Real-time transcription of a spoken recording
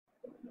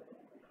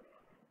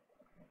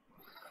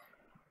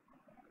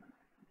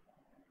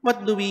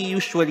What do we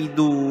usually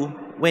do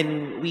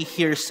when we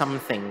hear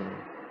something?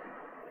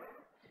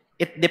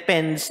 It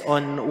depends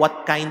on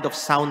what kind of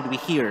sound we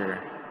hear.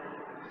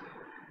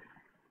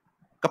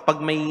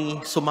 Kapag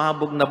may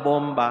sumabog na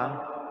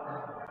bomba,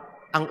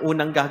 ang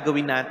unang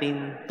gagawin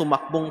natin,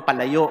 tumakbong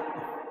palayo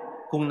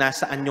kung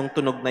nasaan yung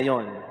tunog na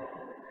yon.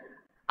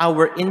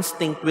 Our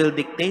instinct will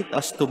dictate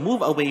us to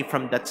move away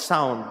from that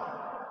sound.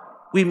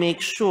 We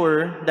make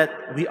sure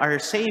that we are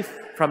safe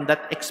from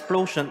that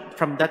explosion,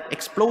 from that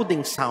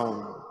exploding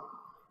sound.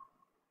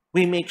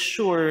 We make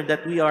sure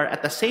that we are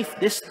at a safe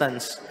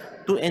distance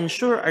to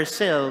ensure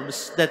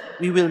ourselves that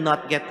we will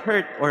not get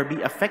hurt or be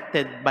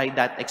affected by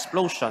that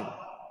explosion.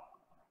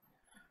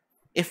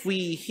 If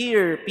we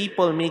hear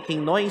people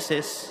making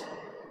noises,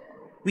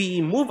 we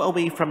move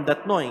away from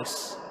that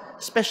noise,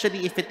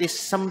 especially if it is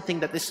something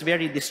that is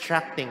very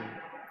distracting.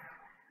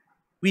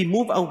 We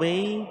move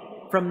away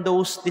from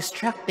those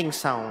distracting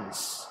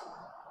sounds.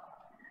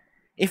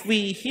 If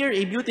we hear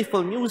a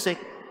beautiful music,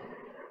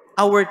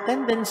 our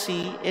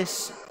tendency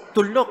is to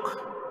look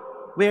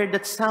where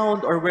that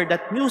sound or where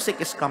that music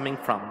is coming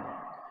from.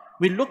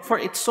 We look for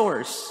its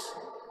source.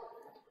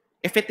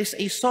 If it is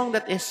a song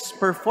that is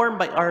performed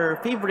by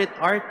our favorite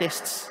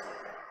artists,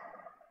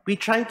 we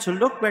try to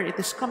look where it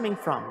is coming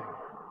from.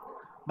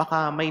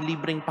 Baka may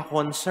libreng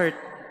pa-concert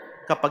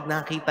kapag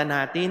nakita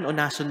natin o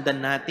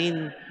nasundan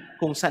natin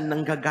kung saan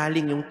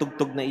nanggagaling yung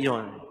tugtog na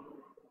iyon.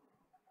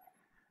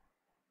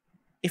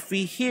 If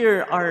we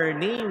hear our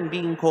name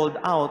being called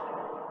out,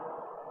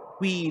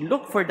 we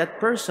look for that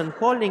person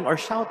calling or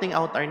shouting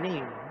out our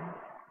name.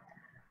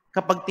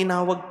 Kapag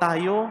tinawag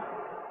tayo,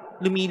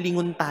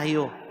 lumilingon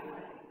tayo.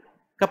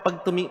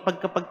 Kapag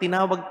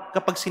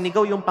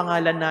sinigaw yung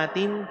pangalan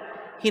natin,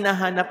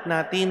 hinahanap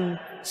natin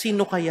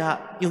sino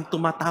kaya yung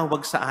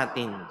tumatawag sa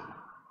atin.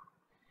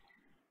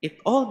 It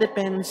all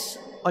depends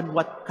on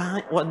what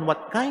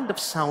kind of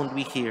sound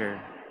we hear.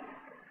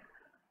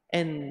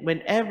 And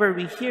whenever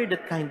we hear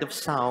that kind of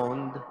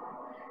sound,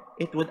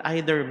 it would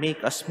either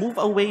make us move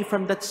away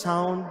from that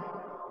sound,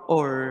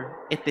 or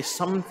it is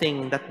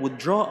something that would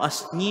draw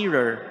us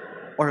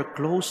nearer or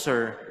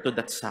closer to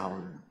that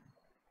sound.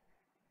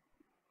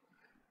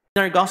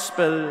 In our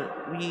gospel,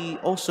 we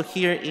also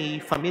hear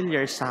a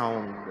familiar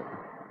sound,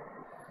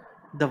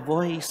 the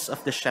voice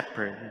of the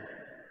shepherd.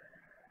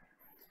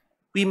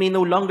 We may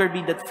no longer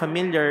be that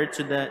familiar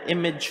to the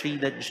imagery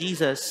that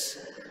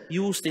Jesus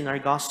used in our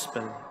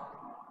gospel.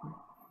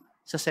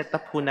 Sa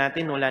setup po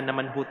natin, wala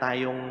naman po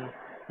tayong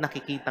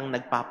nakikitang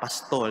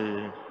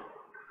nagpapastol.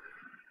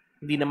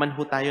 Hindi naman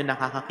po tayo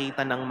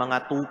nakakakita ng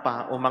mga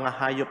tupa o mga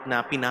hayop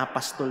na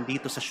pinapastol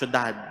dito sa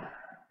syudad.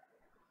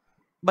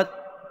 But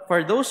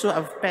for those who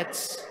have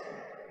pets,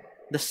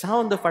 the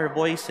sound of our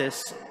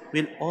voices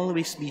will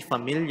always be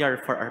familiar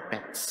for our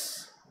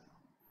pets.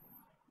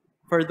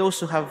 For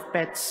those who have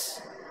pets,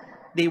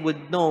 they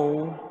would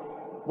know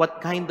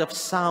what kind of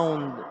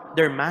sound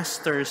their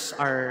masters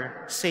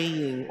are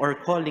saying or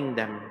calling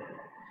them.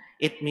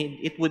 It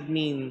would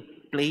mean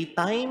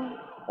playtime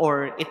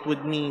or it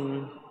would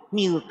mean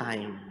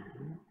mealtime.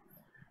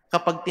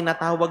 Kapag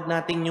tinatawag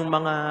natin yung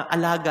mga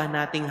alaga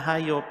nating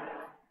hayop,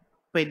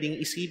 pwedeng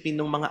isipin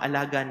ng mga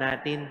alaga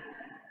natin,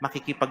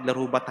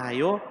 makikipaglaro ba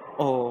tayo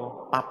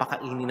o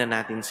papakainin na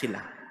natin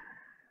sila?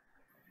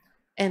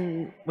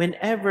 And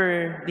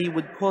whenever they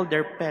would call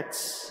their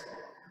pets,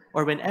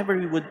 or whenever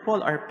we would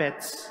call our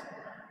pets,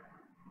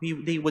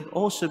 they would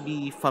also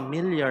be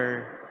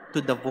familiar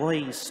to the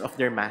voice of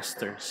their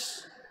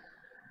masters.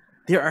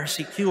 They are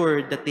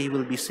secured that they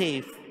will be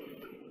safe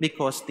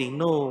because they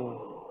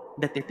know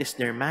that it is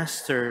their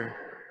master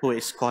who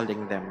is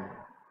calling them.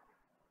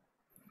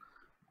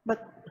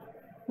 But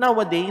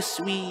nowadays,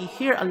 we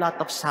hear a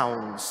lot of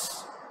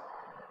sounds.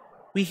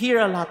 We hear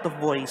a lot of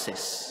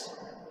voices.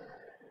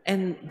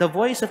 And the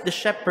voice of the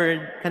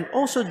shepherd can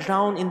also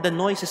drown in the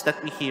noises that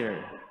we hear.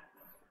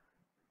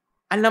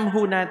 Alam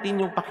ho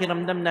natin yung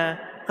pakiramdam na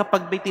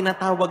kapag may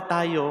tinatawag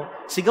tayo,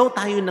 sigaw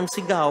tayo ng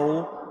sigaw,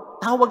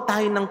 tawag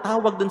tayo ng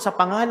tawag dun sa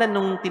pangalan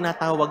ng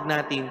tinatawag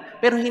natin,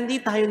 pero hindi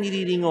tayo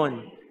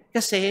nililingon.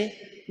 Kasi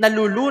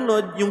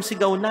nalulunod yung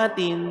sigaw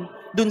natin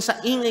dun sa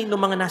ingay ng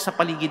mga nasa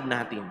paligid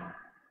natin.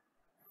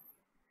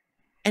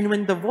 And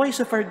when the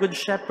voice of our good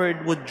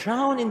shepherd would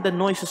drown in the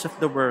noises of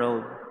the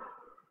world,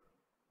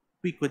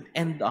 we could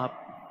end up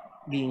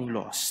being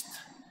lost.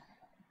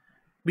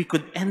 We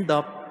could end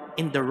up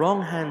in the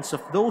wrong hands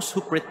of those who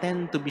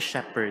pretend to be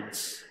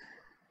shepherds.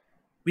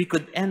 We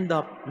could end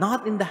up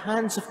not in the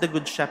hands of the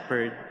good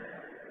shepherd,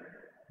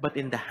 but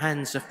in the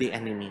hands of the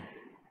enemy.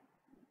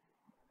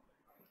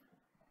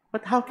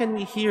 But how can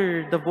we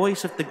hear the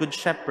voice of the good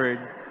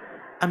shepherd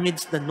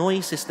amidst the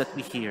noises that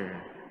we hear?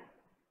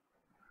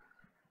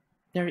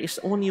 There is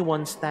only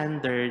one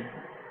standard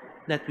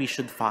that we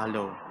should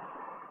follow.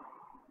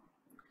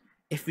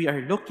 If we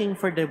are looking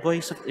for the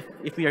voice of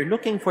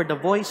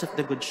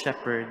the good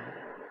shepherd,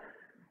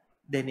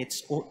 then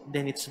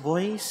its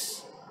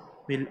voice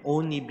will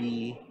only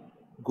be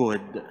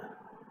good.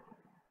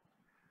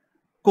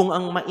 Kung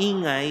ang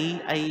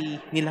maingay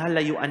ay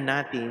nilalayuan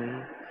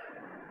natin,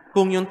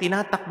 Kung yung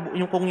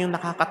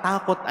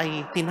nakakatakot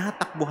ay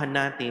tinatakbuhan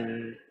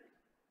natin,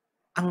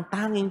 ang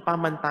tanging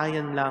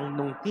pamantayan lang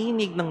nung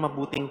tinig ng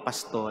mabuting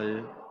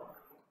pastol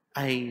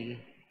ay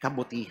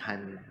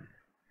kabutihan.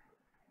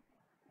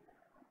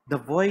 The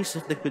voice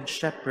of the Good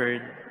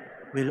Shepherd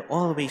will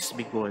always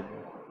be good.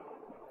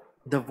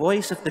 The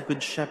voice of the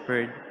Good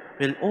Shepherd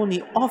will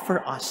only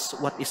offer us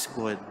what is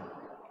good.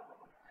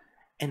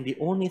 And the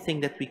only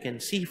thing that we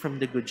can see from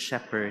the Good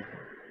Shepherd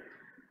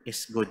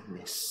is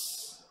goodness.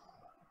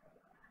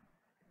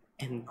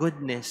 And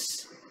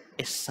goodness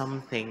is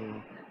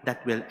something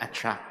that will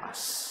attract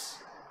us.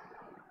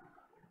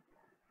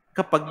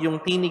 Kapag yung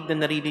tinig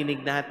na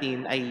naririnig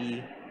natin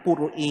ay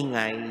puro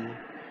ingay,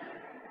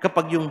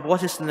 kapag yung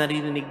boses na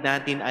naririnig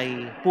natin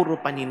ay puro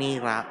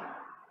paninira,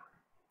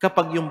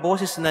 kapag yung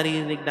boses na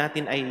naririnig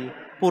natin ay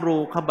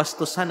puro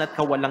kabastusan at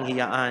kawalang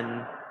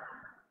hiyaan,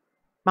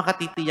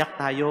 makatitiyak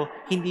tayo,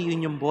 hindi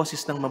yun yung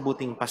boses ng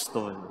mabuting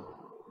pastol.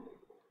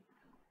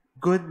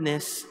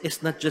 Goodness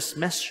is not just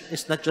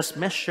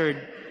measured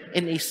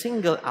in a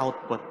single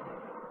output.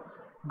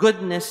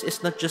 Goodness is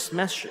not just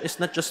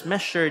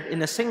measured in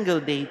a single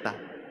data.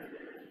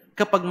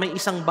 Kapag may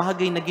isang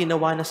bagay na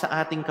ginawa na sa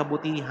ating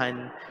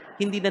kabutihan,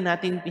 hindi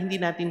natin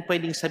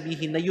pwedeng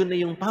sabihin na yun na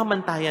yung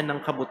pamantayan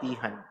ng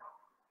kabutihan.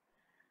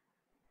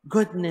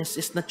 Goodness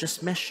is not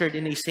just measured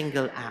in a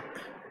single act.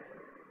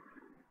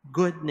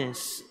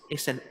 Goodness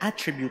is an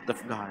attribute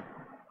of God.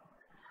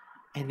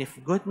 And if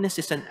goodness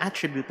is an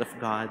attribute of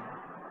God,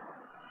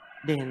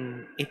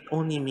 then it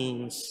only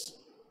means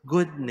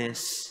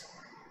goodness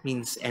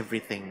means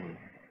everything.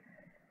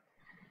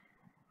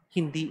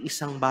 Hindi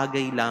isang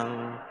bagay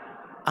lang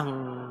ang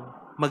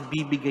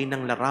magbibigay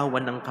ng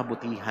larawan ng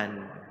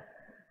kabutihan.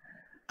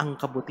 Ang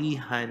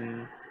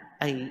kabutihan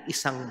ay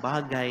isang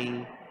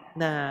bagay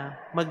na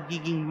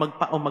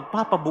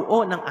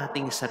magpapabuo ng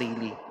ating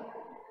sarili.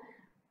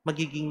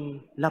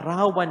 Magiging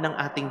larawan ng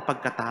ating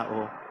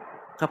pagkatao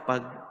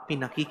kapag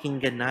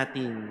pinakikinggan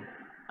natin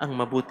ang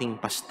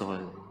mabuting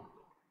pastol.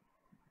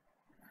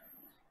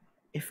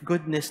 If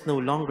goodness no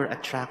longer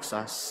attracts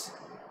us,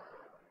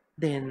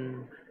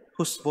 then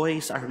whose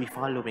voice are we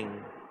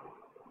following?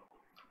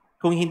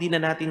 Kung hindi na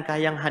natin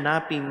kayang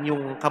hanapin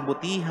yung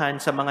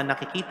kabutihan sa mga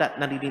nakikita at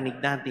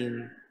naririnig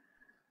natin,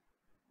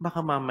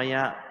 baka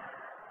mamaya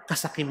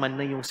kasakiman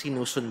na yung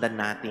sinusundan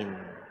natin.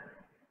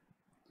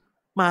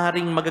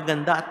 Maaaring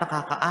magaganda at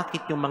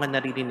nakakaakit yung mga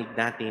naririnig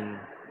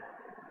natin.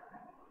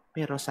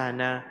 Pero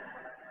sana,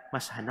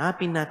 mas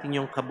hanapin natin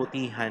yung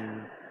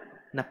kabutihan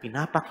na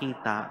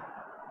pinapakita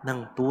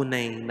ng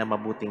tunay na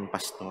mabuting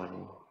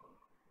pastol.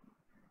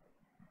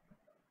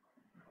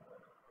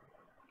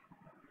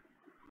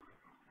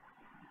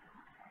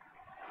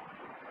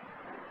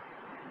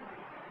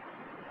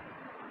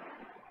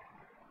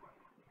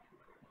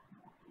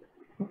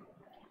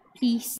 Please